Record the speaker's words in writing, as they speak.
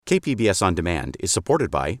KPBS On Demand is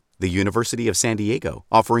supported by the University of San Diego,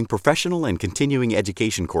 offering professional and continuing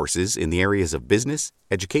education courses in the areas of business,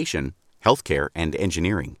 education, healthcare, and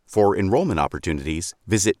engineering. For enrollment opportunities,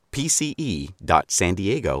 visit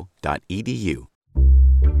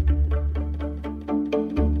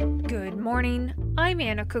pce.sandiego.edu. Good morning, I'm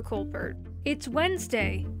Annika Colbert. It's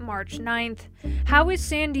Wednesday, March 9th. How is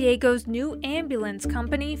San Diego's new ambulance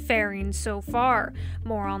company faring so far?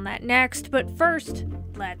 More on that next, but first,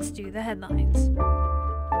 let's do the headlines.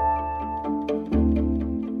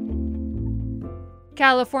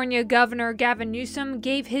 California Governor Gavin Newsom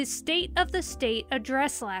gave his State of the State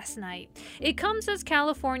address last night. It comes as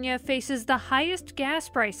California faces the highest gas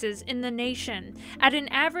prices in the nation, at an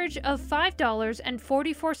average of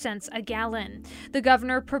 $5.44 a gallon. The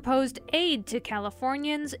governor proposed aid to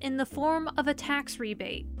Californians in the form of a tax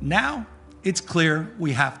rebate. Now it's clear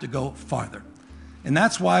we have to go farther. And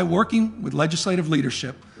that's why, working with legislative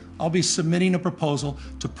leadership, I'll be submitting a proposal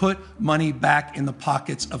to put money back in the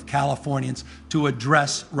pockets of Californians to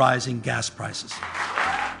address rising gas prices.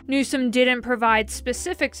 Newsom didn't provide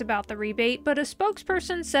specifics about the rebate, but a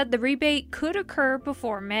spokesperson said the rebate could occur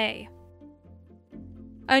before May.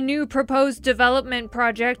 A new proposed development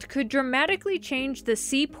project could dramatically change the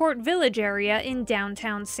Seaport Village area in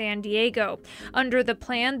downtown San Diego. Under the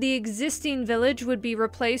plan, the existing village would be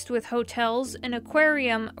replaced with hotels, an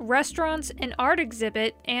aquarium, restaurants, an art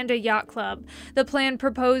exhibit, and a yacht club. The plan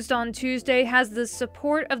proposed on Tuesday has the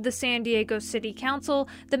support of the San Diego City Council,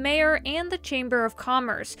 the mayor, and the Chamber of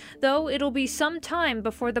Commerce, though it'll be some time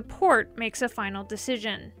before the port makes a final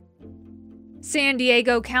decision. San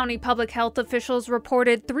Diego County public health officials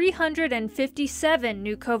reported 357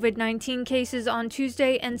 new COVID-19 cases on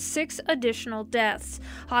Tuesday and 6 additional deaths.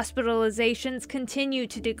 Hospitalizations continue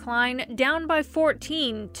to decline, down by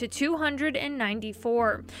 14 to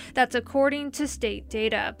 294. That's according to state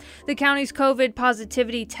data. The county's COVID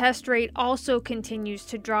positivity test rate also continues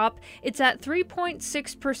to drop. It's at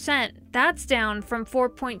 3.6%. That's down from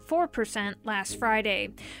 4.4% last Friday.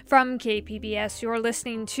 From KPBS, you're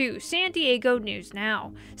listening to San Diego News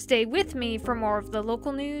Now. Stay with me for more of the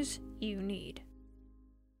local news you need.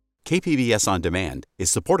 KPBS On Demand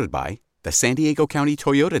is supported by the San Diego County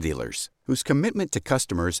Toyota dealers, whose commitment to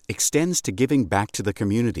customers extends to giving back to the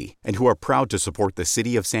community and who are proud to support the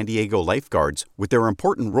City of San Diego lifeguards with their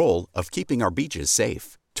important role of keeping our beaches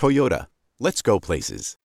safe. Toyota, let's go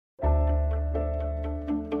places.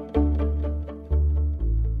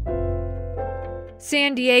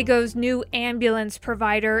 San Diego's new ambulance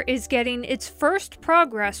provider is getting its first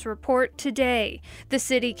progress report today. The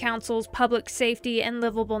City Council's Public Safety and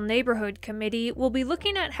Livable Neighborhood Committee will be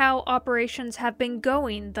looking at how operations have been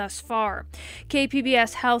going thus far.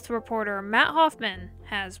 KPBS health reporter Matt Hoffman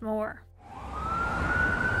has more.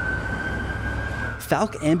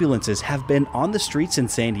 Falck ambulances have been on the streets in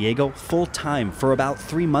San Diego full-time for about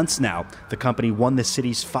 3 months now. The company won the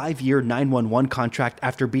city's 5-year 911 contract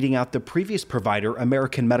after beating out the previous provider,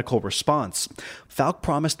 American Medical Response. Falck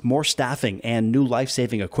promised more staffing and new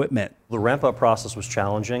life-saving equipment. The ramp-up process was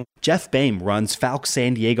challenging. Jeff Boehm runs Falck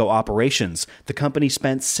San Diego operations. The company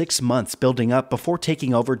spent 6 months building up before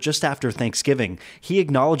taking over just after Thanksgiving. He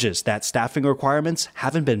acknowledges that staffing requirements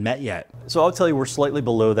haven't been met yet. So I'll tell you, we're slightly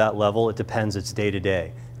below that level. It depends. It's day to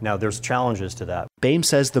day. Now, there's challenges to that. Boehm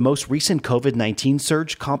says the most recent COVID-19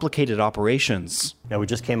 surge complicated operations. Now, we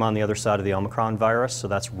just came on the other side of the Omicron virus, so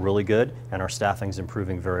that's really good, and our staffing's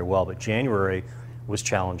improving very well. But January was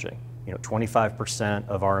challenging. 25%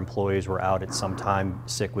 of our employees were out at some time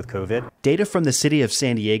sick with COVID. Data from the city of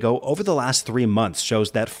San Diego over the last 3 months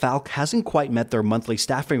shows that Falck hasn't quite met their monthly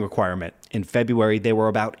staffing requirement. In February, they were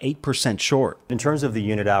about 8% short. In terms of the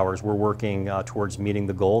unit hours, we're working towards meeting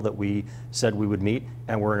the goal that we said we would meet,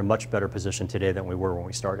 and we're in a much better position today than we were when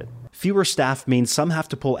we started. Fewer staff means some have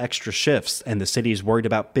to pull extra shifts, and the city is worried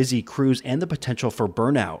about busy crews and the potential for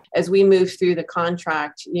burnout. As we move through the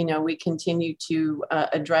contract, we continue to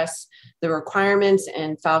address the requirements,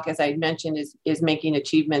 and Falck, as I mentioned, is making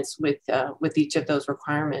achievements with each of those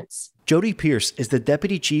requirements. Jody Pierce is the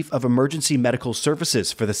Deputy Chief of Emergency Medical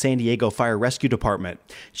Services for the San Diego Fire Rescue Department.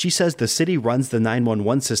 She says the city runs the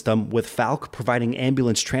 911 system, with Falck providing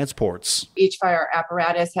ambulance transports. Each fire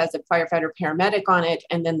apparatus has a firefighter paramedic on it,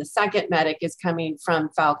 and then the second medic is coming from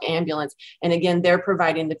Falck Ambulance. And again, they're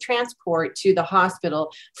providing the transport to the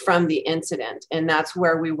hospital from the incident, and that's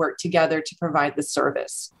where we work together to provide the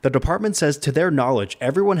service. The department says to their knowledge,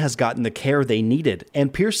 everyone has gotten the care they needed,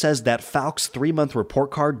 and Pierce says that Falck's 3-month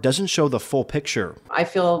report card doesn't show the full picture. I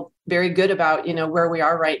feel very good about, where we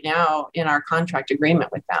are right now in our contract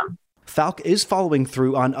agreement with them. Falck is following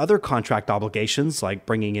through on other contract obligations, like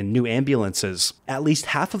bringing in new ambulances. At least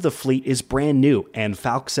half of the fleet is brand new, and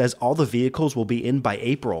Falck says all the vehicles will be in by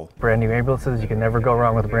April. Brand new ambulances, you can never go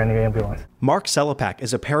wrong with a brand new ambulance. Mark Selepak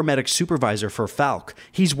is a paramedic supervisor for Falck.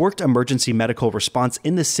 He's worked emergency medical response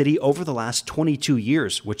in the city over the last 22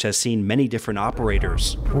 years, which has seen many different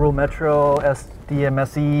operators. Rural Metro,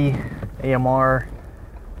 SDMSE, AMR,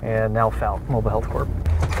 and now Falck, Mobile Health Corp.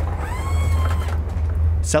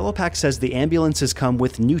 Selepak says the ambulances come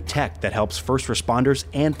with new tech that helps first responders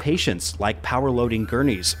and patients, like power-loading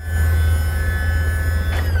gurneys.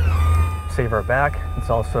 Save our back.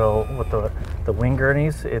 It's also with the wing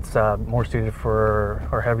gurneys, it's more suited for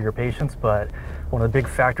our heavier patients, but one of the big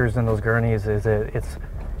factors in those gurneys is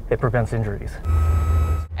it prevents injuries.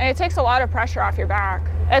 And it takes a lot of pressure off your back.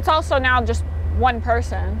 It's also now just one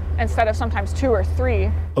person instead of sometimes 2 or 3.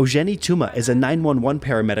 Eugenie Tuma is a 911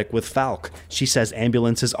 paramedic with Falck. She says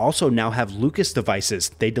ambulances also now have Lucas devices.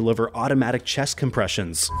 They deliver automatic chest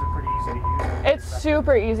compressions. It's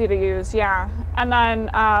super easy to use, yeah. And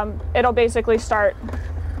then it'll basically start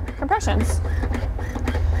compressions.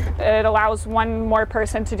 It allows one more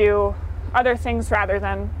person to do other things rather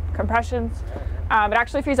than compressions. It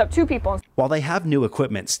actually frees up 2 people. While they have new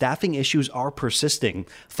equipment, staffing issues are persisting.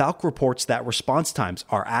 Falck reports that response times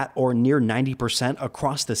are at or near 90%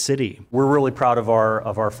 across the city. We're really proud of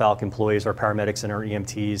our Falck employees, our paramedics and our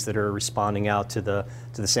EMTs that are responding out to the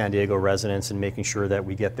San Diego residents and making sure that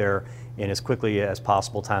we get there in as quickly as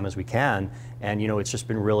possible time as we can. And it's just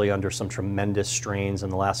been really under some tremendous strains in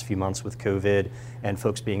the last few months with COVID and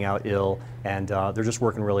folks being out ill, and they're just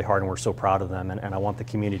working really hard, and we're so proud of them, and I want the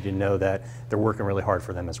community to know that they're working really hard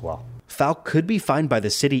for them as well. Falck could be fined by the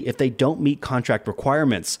city if they don't meet contract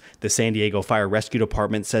requirements. The San Diego Fire Rescue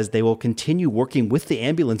Department says they will continue working with the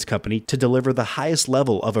ambulance company to deliver the highest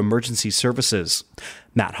level of emergency services.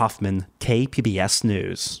 Matt Hoffman, KPBS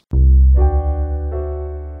News.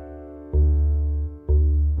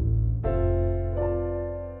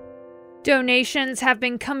 Donations have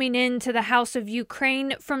been coming in to the House of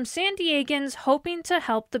Ukraine from San Diegans hoping to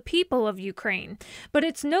help the people of Ukraine. But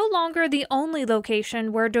it's no longer the only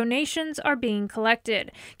location where donations are being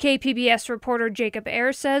collected. KPBS reporter Jacob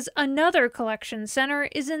Ayer says another collection center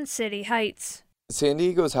is in City Heights. San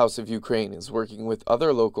Diego's House of Ukraine is working with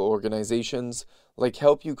other local organizations like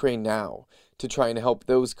Help Ukraine Now to try and help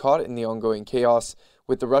those caught in the ongoing chaos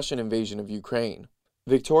with the Russian invasion of Ukraine.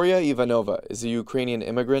 Victoria Ivanova is a Ukrainian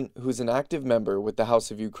immigrant who's an active member with the House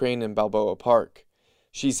of Ukraine in Balboa Park.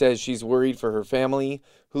 She says she's worried for her family,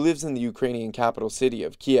 who lives in the Ukrainian capital city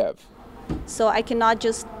of Kiev. So I cannot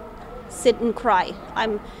just sit and cry.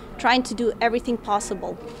 I'm trying to do everything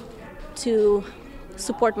possible to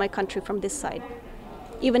support my country from this side.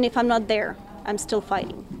 Even if I'm not there, I'm still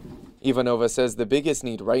fighting. Ivanova says the biggest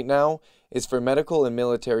need right now is for medical and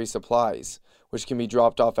military supplies, which can be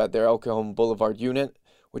dropped off at their El Cajon Boulevard unit,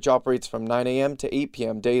 which operates from 9 a.m. to 8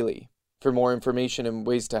 p.m. daily. For more information and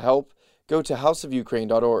ways to help, go to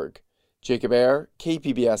houseofukraine.org. Jacob Ayer,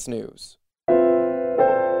 KPBS News.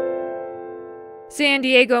 San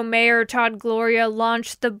Diego Mayor Todd Gloria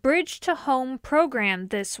launched the Bridge to Home program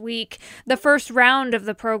this week. The first round of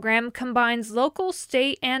the program combines local,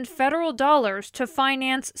 state, and federal dollars to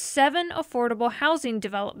finance 7 affordable housing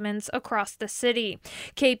developments across the city.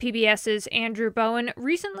 KPBS's Andrew Bowen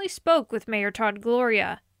recently spoke with Mayor Todd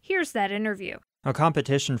Gloria. Here's that interview. A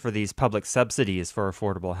competition for these public subsidies for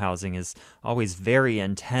affordable housing is always very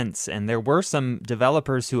intense, and there were some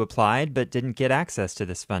developers who applied but didn't get access to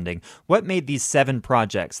this funding. What made these 7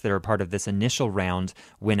 projects that are part of this initial round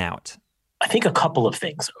win out? I think a couple of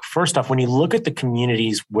things. First off, when you look at the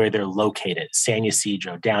communities where they're located, San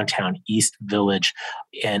Ysidro, downtown East Village,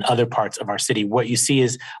 and other parts of our city, what you see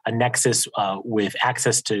is a nexus with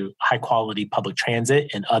access to high-quality public transit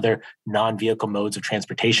and other non-vehicle modes of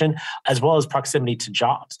transportation, as well as proximity to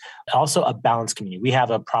jobs. Also a balanced community. We have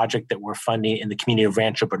a project that we're funding in the community of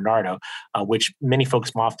Rancho Bernardo, which many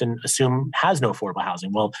folks often assume has no affordable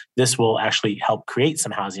housing. Well, this will actually help create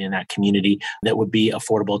some housing in that community that would be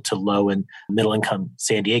affordable to low and middle-income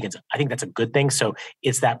San Diegans. I think that's a good thing. So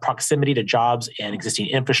it's that proximity to jobs and existing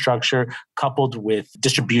infrastructure coupled with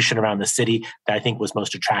distribution around the city that I think was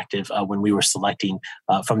most attractive when we were selecting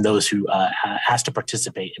from those who asked to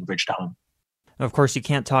participate in Bridge to Home. Of course, you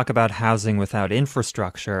can't talk about housing without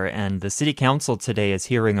infrastructure, and the City Council today is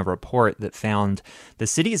hearing a report that found the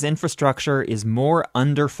city's infrastructure is more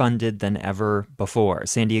underfunded than ever before.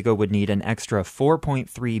 San Diego would need an extra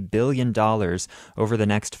 $4.3 billion over the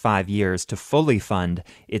next 5 years to fully fund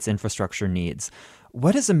its infrastructure needs.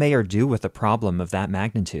 What does a mayor do with a problem of that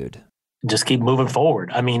magnitude? just keep moving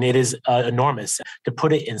forward. I mean, it is enormous. To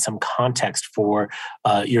put it in some context for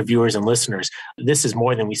your viewers and listeners, this is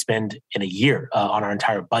more than we spend in a year on our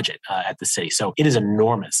entire budget at the city. So it is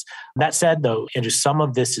enormous. That said, though, Andrew, some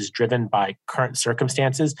of this is driven by current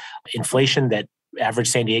circumstances, inflation that average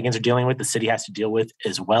San Diegans are dealing with, the city has to deal with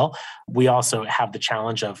as well. We also have the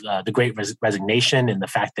challenge of the Great Resignation and the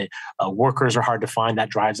fact that workers are hard to find. That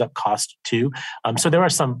drives up cost too. So there are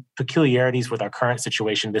some peculiarities with our current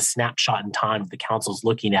situation, this snapshot in time the council's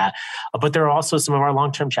looking at. But there are also some of our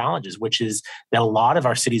long-term challenges, which is that a lot of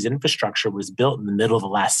our city's infrastructure was built in the middle of the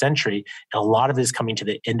last century, and a lot of it is coming to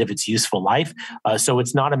the end of its useful life. So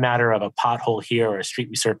it's not a matter of a pothole here or a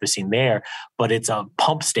street resurfacing there, but it's a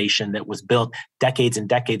pump station that was built decades and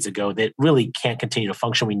decades ago that really can't continue to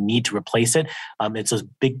function. We need to replace it. It's those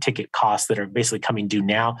big ticket costs that are basically coming due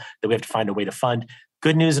now that we have to find a way to fund.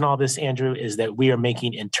 Good news in all this, Andrew, is that we are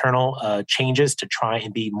making internal changes to try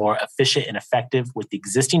and be more efficient and effective with the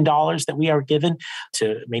existing dollars that we are given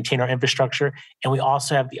to maintain our infrastructure. And we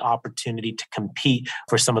also have the opportunity to compete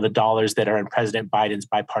for some of the dollars that are in President Biden's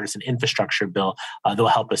bipartisan infrastructure bill that will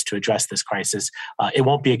help us to address this crisis. It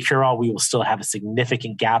won't be a cure-all. We will still have a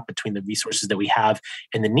significant gap between the resources that we have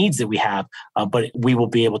and the needs that we have, but we will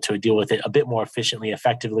be able to deal with it a bit more efficiently,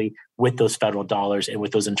 effectively with those federal dollars and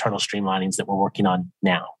with those internal streamlinings that we're working on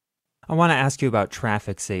now. I want to ask you about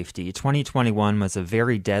traffic safety. 2021 was a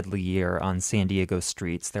very deadly year on San Diego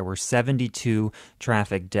streets. There were 72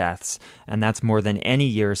 traffic deaths, and that's more than any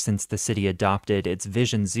year since the city adopted its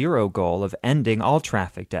Vision Zero goal of ending all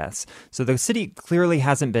traffic deaths. So the city clearly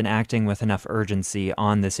hasn't been acting with enough urgency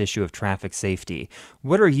on this issue of traffic safety.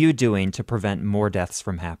 What are you doing to prevent more deaths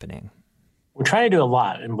from happening? We're trying to do a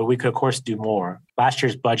lot, but we could, of course, do more. Last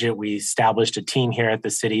year's budget, we established a team here at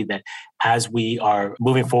the city that, as we are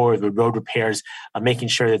moving forward with road repairs, making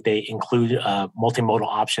sure that they include multimodal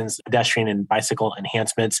options, pedestrian and bicycle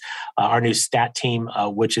enhancements. Our new STAT team,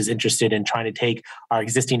 which is interested in trying to take our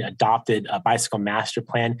existing adopted bicycle master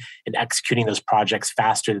plan and executing those projects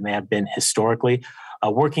faster than they have been historically.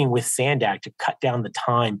 Working with SANDAC to cut down the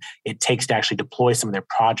time it takes to actually deploy some of their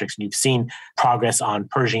projects. And you've seen progress on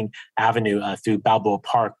Pershing Avenue through Balboa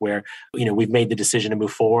Park, where we've made the decision to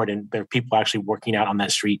move forward, and there are people actually working out on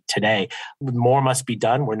that street today. More must be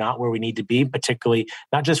done. We're not where we need to be, particularly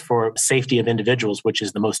not just for safety of individuals, which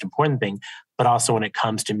is the most important thing, but also when it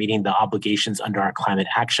comes to meeting the obligations under our climate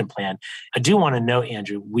action plan. I do want to note,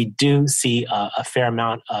 Andrew, we do see a fair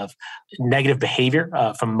amount of negative behavior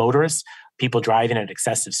from motorists. People driving at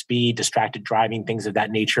excessive speed, distracted driving, things of that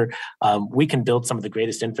nature. We can build some of the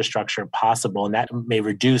greatest infrastructure possible, and that may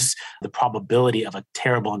reduce the probability of a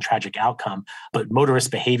terrible and tragic outcome. But motorist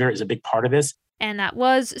behavior is a big part of this. And that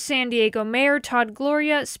was San Diego Mayor Todd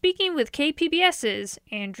Gloria speaking with KPBS's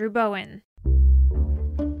Andrew Bowen.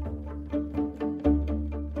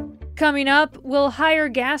 Coming up, will higher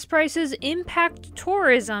gas prices impact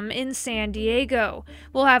tourism in San Diego?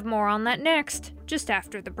 We'll have more on that next, just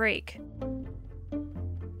after the break.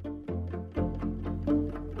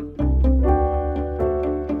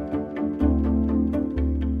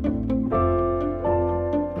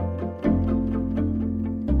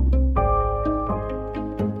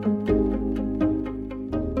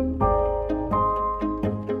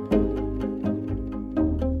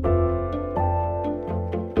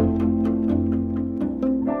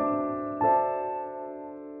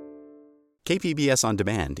 KPBS On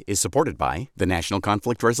Demand is supported by the National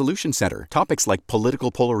Conflict Resolution Center. Topics like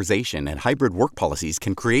political polarization and hybrid work policies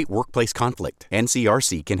can create workplace conflict.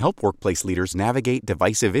 NCRC can help workplace leaders navigate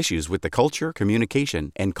divisive issues with the Culture,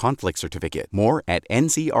 Communication, and Conflict Certificate. More at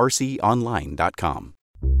ncrconline.com.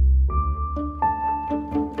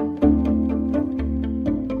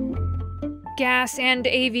 Gas and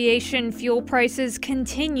aviation fuel prices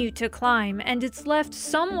continue to climb, and it's left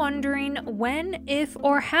some wondering when, if,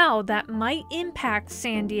 or how that might impact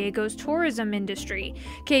San Diego's tourism industry.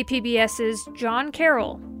 KPBS's John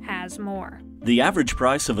Carroll has more. The average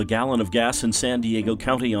price of a gallon of gas in San Diego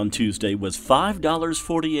County on Tuesday was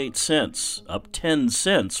 $5.48, up 10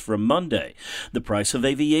 cents from Monday. The price of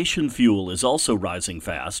aviation fuel is also rising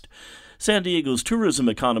fast. San Diego's tourism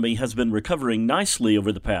economy has been recovering nicely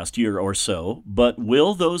over the past year or so, but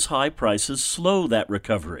will those high prices slow that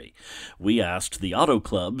recovery? We asked the auto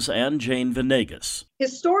clubs and Jane Venegas.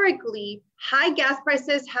 Historically, high gas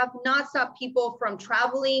prices have not stopped people from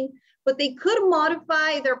traveling, but they could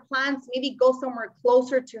modify their plans, maybe go somewhere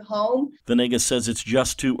closer to home. Venegas says it's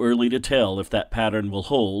just too early to tell if that pattern will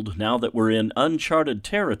hold now that we're in uncharted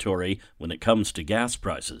territory when it comes to gas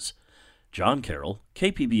prices. John Carroll,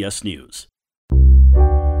 KPBS News.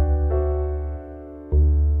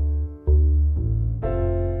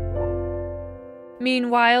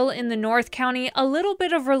 Meanwhile, in the North County, a little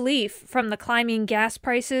bit of relief from the climbing gas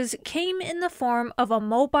prices came in the form of a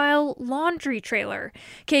mobile laundry trailer.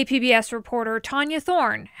 KPBS reporter Tanya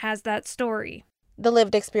Thorne has that story. The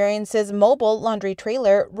Lived Experiences mobile laundry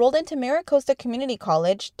trailer rolled into MiraCosta Community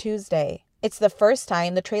College Tuesday. It's the first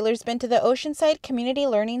time the trailer's been to the Oceanside Community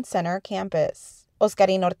Learning Center campus.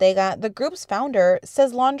 Oscarine Ortega, the group's founder,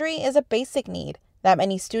 says laundry is a basic need that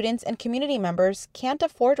many students and community members can't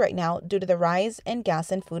afford right now due to the rise in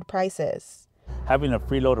gas and food prices. Having a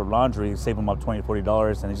free load of laundry saves them up $20,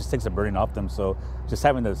 $40, and it just takes the burden off them. So just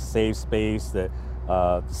having to save space,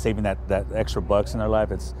 saving that extra bucks in their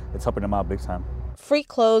life, it's helping them out big time. Free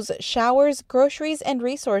clothes, showers, groceries, and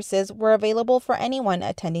resources were available for anyone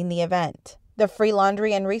attending the event. The free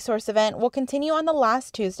laundry and resource event will continue on the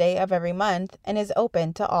last Tuesday of every month and is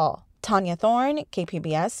open to all. Tanya Thorne,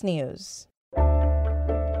 KPBS News.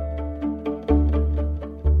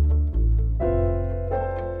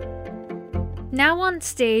 Now on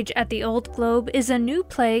stage at the Old Globe is a new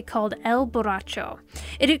play called El Borracho.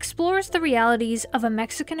 It explores the realities of a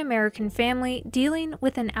Mexican-American family dealing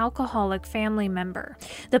with an alcoholic family member.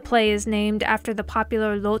 The play is named after the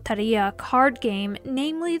popular Loteria card game,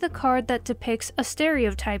 namely the card that depicts a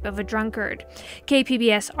stereotype of a drunkard.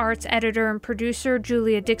 KPBS arts editor and producer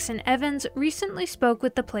Julia Dixon Evans recently spoke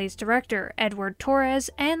with the play's director, Edward Torres,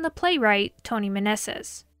 and the playwright, Tony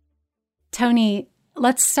Meneses. Tony,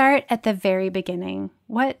 let's start at the very beginning.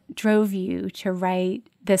 What drove you to write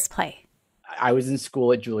this play? I was in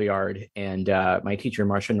school at Juilliard, and my teacher,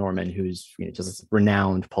 Marcia Norman, who's just a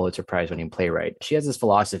renowned Pulitzer Prize-winning playwright, she has this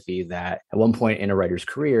philosophy that at one point in a writer's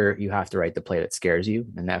career, you have to write the play that scares you.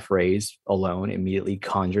 And that phrase alone immediately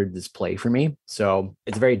conjured this play for me. So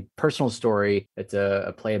it's a very personal story. It's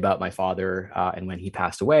a play about my father, and when he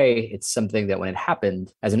passed away, it's something that when it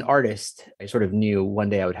happened, as an artist, I sort of knew one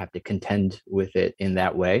day I would have to contend with it in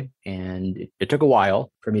that way. And it took a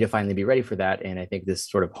while for me to finally be ready for that. And I think this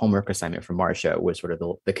sort of homework assignment from Marcia was sort of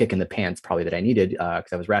the kick in the pants probably that I needed,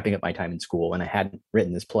 because I was wrapping up my time in school and I hadn't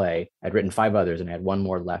written this play. I'd written 5 others and I had 1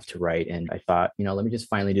 more left to write. And I thought, let me just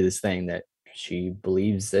finally do this thing that she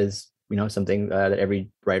believes is, something that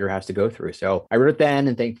every writer has to go through. So I wrote it then,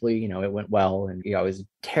 and thankfully, it went well. And I was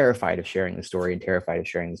terrified of sharing the story and terrified of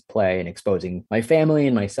sharing this play and exposing my family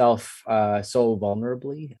and myself so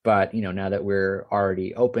vulnerably. But, now that we're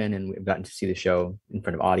already open and we've gotten to see the show in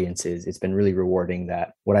front of audiences, it's been really rewarding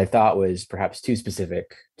that what I thought was perhaps too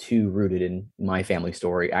specific, too rooted in my family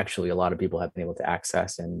story, actually a lot of people have been able to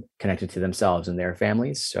access and connect it to themselves and their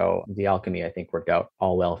families. So the alchemy, I think, worked out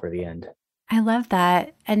all well for the end. I love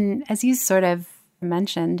that. And as you sort of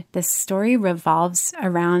mentioned, this story revolves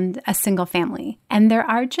around a single family. And there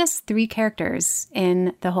are just 3 characters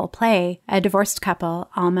in the whole play, a divorced couple,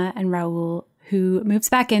 Alma and Raul, who moves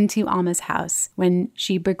back into Alma's house when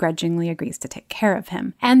she begrudgingly agrees to take care of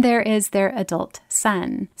him. And there is their adult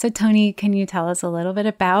son. So Tony, can you tell us a little bit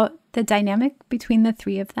about the dynamic between the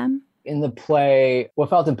 3 of them? In the play, what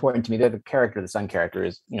felt important to me, the son character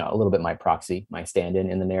is, a little bit my proxy, my stand-in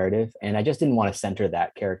in the narrative. And I just didn't want to center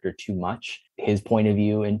that character too much, his point of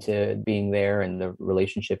view into being there and the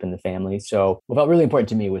relationship and the family. So what felt really important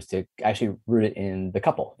to me was to actually root it in the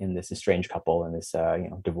couple, in this estranged couple and this,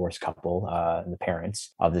 divorced couple, and the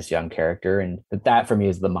parents of this young character. And that for me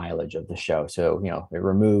is the mileage of the show. So, it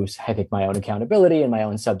removes, I think, my own accountability and my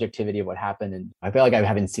own subjectivity of what happened. And I feel like I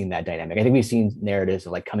haven't seen that dynamic. I think we've seen narratives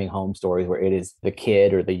of like coming home stories where it is the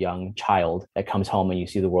kid or the young child that comes home and you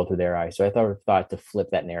see the world through their eyes. So I thought to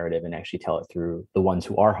flip that narrative and actually tell it through the ones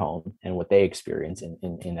who are home and what they experience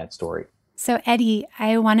in that story. So Eddie,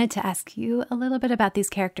 I wanted to ask you a little bit about these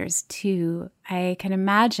characters too. I can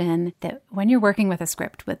imagine that when you're working with a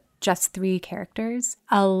script with just 3 characters,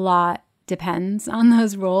 a lot depends on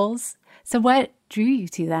those roles. So what drew you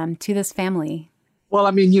to them, to this family? Well,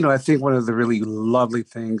 I think one of the really lovely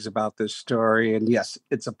things about this story, and yes,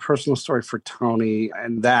 it's a personal story for Tony,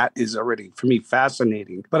 and that is already, for me,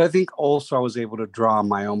 fascinating. But I think also I was able to draw on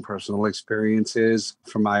my own personal experiences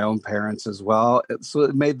from my own parents as well. So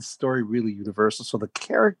it made the story really universal. So the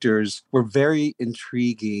characters were very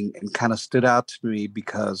intriguing and kind of stood out to me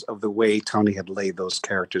because of the way Tony had laid those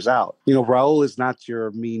characters out. Raul is not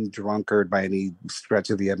your mean drunkard by any stretch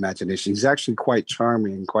of the imagination. He's actually quite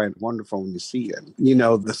charming and quite wonderful when you see him.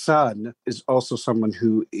 the son is also someone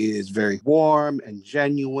who is very warm and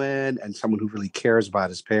genuine and someone who really cares about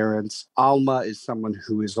his parents. Alma is someone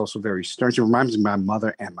who is also very stern. She reminds me of my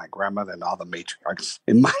mother and my grandmother and all the matriarchs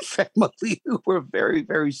in my family who were very,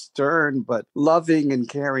 very stern, but loving and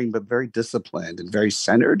caring, but very disciplined and very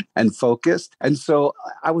centered and focused. And so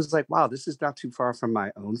I was like, wow, this is not too far from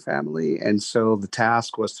my own family. And so the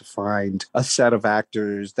task was to find a set of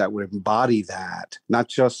actors that would embody that, not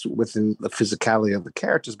just within the physicality of the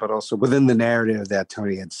characters, but also within the narrative that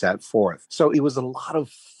Tony had set forth. So it was a lot of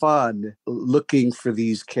fun looking for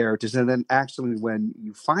these characters. And then actually when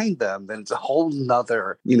you find them, then it's a whole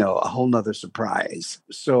nother surprise.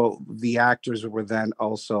 So the actors were then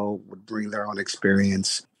also would bring their own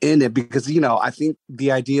experience in it because, I think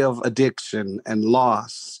the idea of addiction and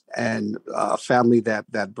loss and a family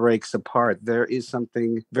that breaks apart, there is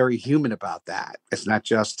something very human about that. It's not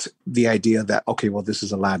just the idea that, okay, well, this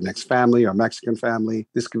is a Latinx family or Mexican family.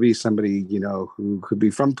 This could be somebody, who could be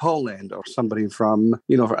from Poland or somebody from,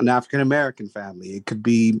 an African-American family. It could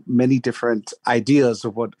be many different ideas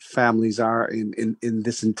of what families are in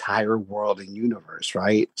this entire world and universe,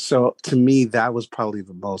 right? So to me, that was probably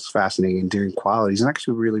the most fascinating, endearing qualities and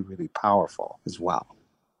actually really, really powerful as well.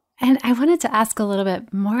 And I wanted to ask a little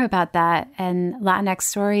bit more about that and Latinx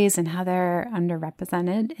stories and how they're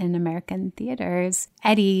underrepresented in American theaters.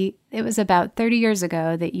 Eddie, it was about 30 years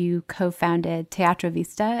ago that you co-founded Teatro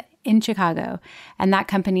Vista in Chicago, and that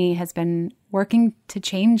company has been working to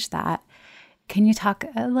change that. Can you talk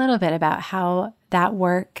a little bit about how that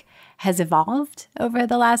work has evolved over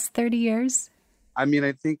the last 30 years? I mean,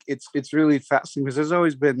 I think it's really fascinating because there's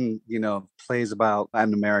always been, plays about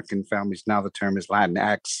Latin American families. Now the term is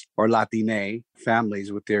Latinx or Latine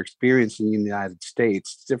families with their experience in the United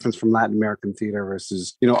States. It's different from Latin American theater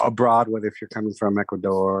versus, abroad, whether if you're coming from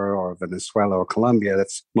Ecuador or Venezuela or Colombia,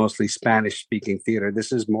 that's mostly Spanish-speaking theater.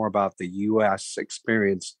 This is more about the U.S.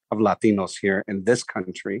 experience of Latinos here in this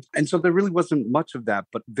country. And so there really wasn't much of that,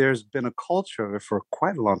 but there's been a culture of it for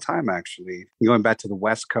quite a long time, actually. Going back to the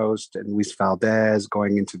West Coast and Luis Valdez,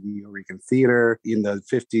 going into New York theater in the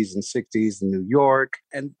 50s and 60s in New York.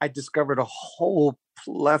 And I discovered a whole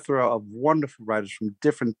plethora of wonderful writers from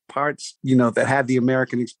different parts, that had the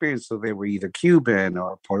American experience. So they were either Cuban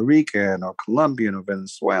or Puerto Rican or Colombian or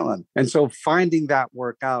Venezuelan. And so finding that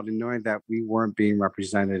work out and knowing that we weren't being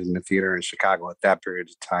represented in the theater in Chicago at that period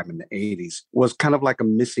of time in the 80s was kind of like a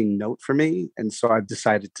missing note for me. And so I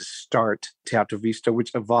decided to start Teatro Vista,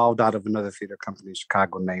 which evolved out of another theater company in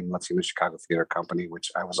Chicago named Latino Chicago Theater Company,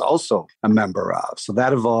 which I was also a member of. So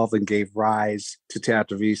that evolved and gave rise to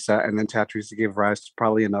Teatro Vista. And then Teatro Vista gave rise to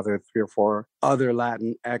probably another 3 or 4 other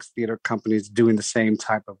Latinx theater companies doing the same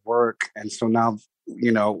type of work. And so now,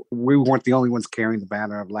 we weren't the only ones carrying the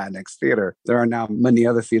banner of Latinx theater. There are now many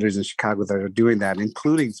other theaters in Chicago that are doing that,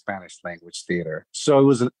 including Spanish language theater. So it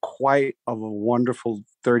was quite of a wonderful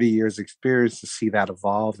 30 years experience to see that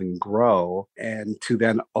evolve and grow, and to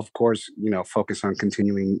then, of course, focus on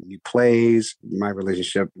continuing new plays. My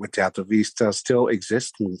relationship with Teatro Vista still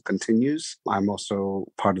exists and continues. I'm also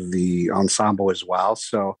part of the ensemble as well.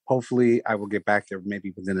 So hopefully I will get back there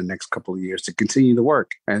maybe within the next couple of years to continue the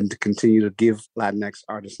work and to continue to give Latinx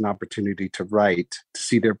artists an opportunity to write, to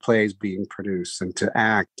see their plays being produced and to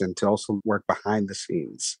act and to also work behind the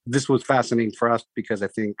scenes. This was fascinating for us because I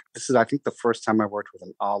think the first time I worked with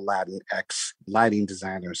an all Latinx lighting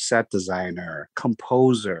designer, set designer,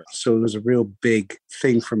 composer. So it was a real big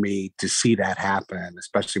thing for me to see that happen,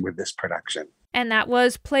 especially with this production. And that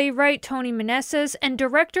was playwright Tony Meneses and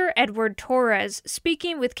director Edward Torres,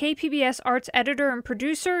 speaking with KPBS Arts editor and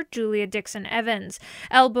producer Julia Dixon Evans.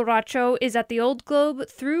 El Borracho is at the Old Globe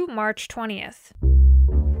through March 20th.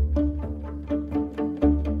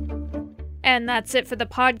 And that's it for the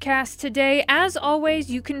podcast today. As always,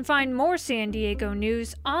 you can find more San Diego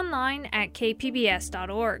news online at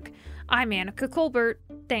kpbs.org. I'm Annika Colbert.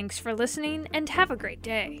 Thanks for listening and have a great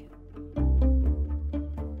day.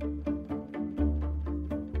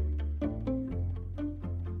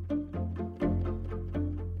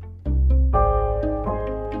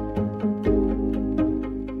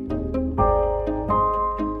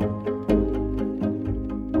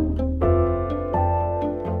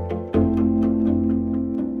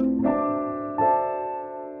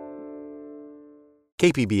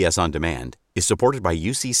 KPBS On Demand is supported by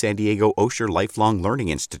UC San Diego Osher Lifelong Learning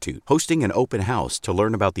Institute, hosting an open house to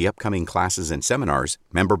learn about the upcoming classes and seminars,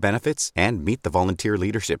 member benefits, and meet the volunteer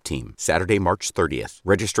leadership team. Saturday, March 30th.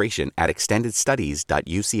 Registration at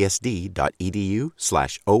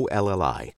extendedstudies.ucsd.edu/OLLI.